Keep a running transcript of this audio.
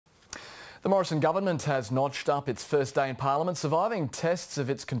The Morrison government has notched up its first day in Parliament, surviving tests of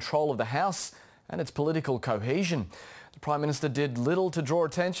its control of the House and its political cohesion. The Prime Minister did little to draw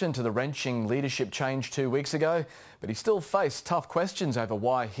attention to the wrenching leadership change 2 weeks ago, but he still faced tough questions over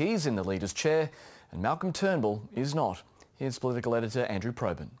why he's in the leader's chair and Malcolm Turnbull is not. Here's political editor Andrew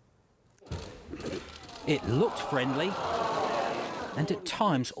Probyn. It looked friendly and at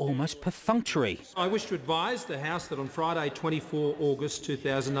times almost perfunctory. I wish to advise the House that on Friday 24 August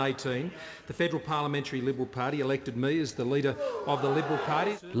 2018 the Federal Parliamentary Liberal Party elected me as the leader of the Liberal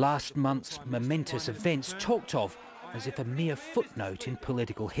Party. Last month's momentous events talked of as if a mere footnote in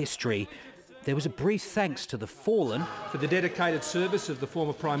political history. There was a brief thanks to the fallen for the dedicated service of the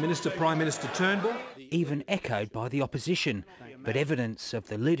former Prime Minister Turnbull. Even echoed by the opposition, but evidence of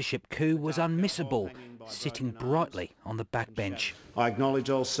the leadership coup was unmissable, sitting brightly on the backbench. I acknowledge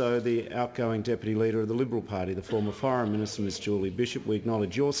also the outgoing Deputy Leader of the Liberal Party, the former Foreign Minister, Ms Julie Bishop. We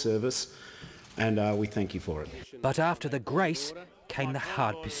acknowledge your service and we thank you for it. But after the grace came the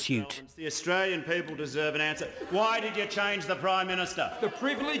hard pursuit. The Australian people deserve an answer. Why did you change the Prime Minister? The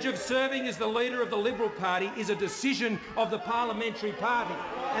privilege of serving as the leader of the Liberal Party is a decision of the Parliamentary Party,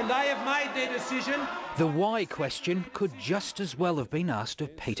 and they have made their decision. The why question could just as well have been asked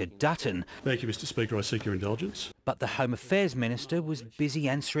of Peter Dutton. Thank you, Mr Speaker. I seek your indulgence. But the Home Affairs Minister was busy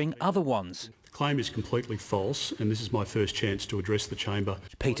answering other ones. The claim is completely false, and this is my first chance to address the chamber.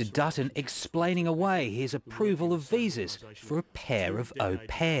 Peter Dutton explaining away his approval of visas for a pair of au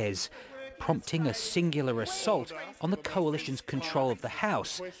pairs, prompting a singular assault on the coalition's control of the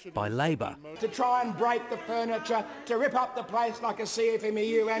House by Labor. To try and break the furniture, to rip up the place like a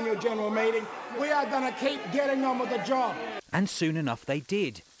CFMEU annual general meeting, we are going to keep getting on with the job. And soon enough they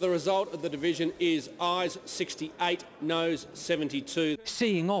did. The result of the division is ayes 68, noes 72.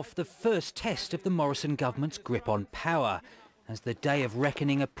 Seeing off the first test of the Morrison government's grip on power, as the day of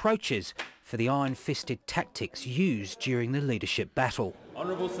reckoning approaches for the iron-fisted tactics used during the leadership battle.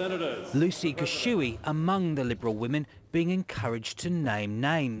 Honourable Senators. Lucy Gashui among the Liberal women being encouraged to name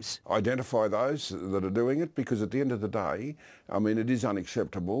names. Identify those that are doing it, because at the end of the day, I mean, it is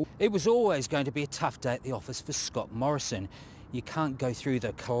unacceptable. It was always going to be a tough day at the office for Scott Morrison. You can't go through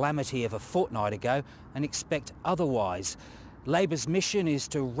the calamity of a fortnight ago and expect otherwise. Labor's mission is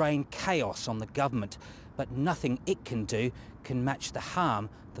to rain chaos on the government, but nothing it can do can match the harm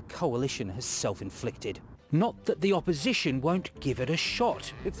the coalition has self-inflicted. Not that the opposition won't give it a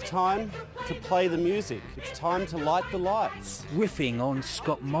shot. It's time to play the music. It's time to light the lights. Riffing on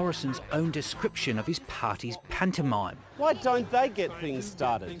Scott Morrison's own description of his party's pantomime. Why don't they get things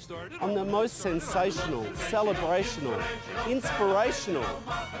started on the most sensational, celebrational, inspirational,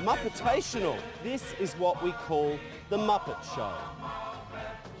 muppetational? This is what we call the Muppet Show.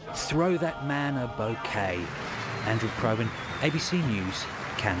 Throw that man a bouquet. Andrew Probyn, ABC News,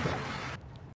 Canberra.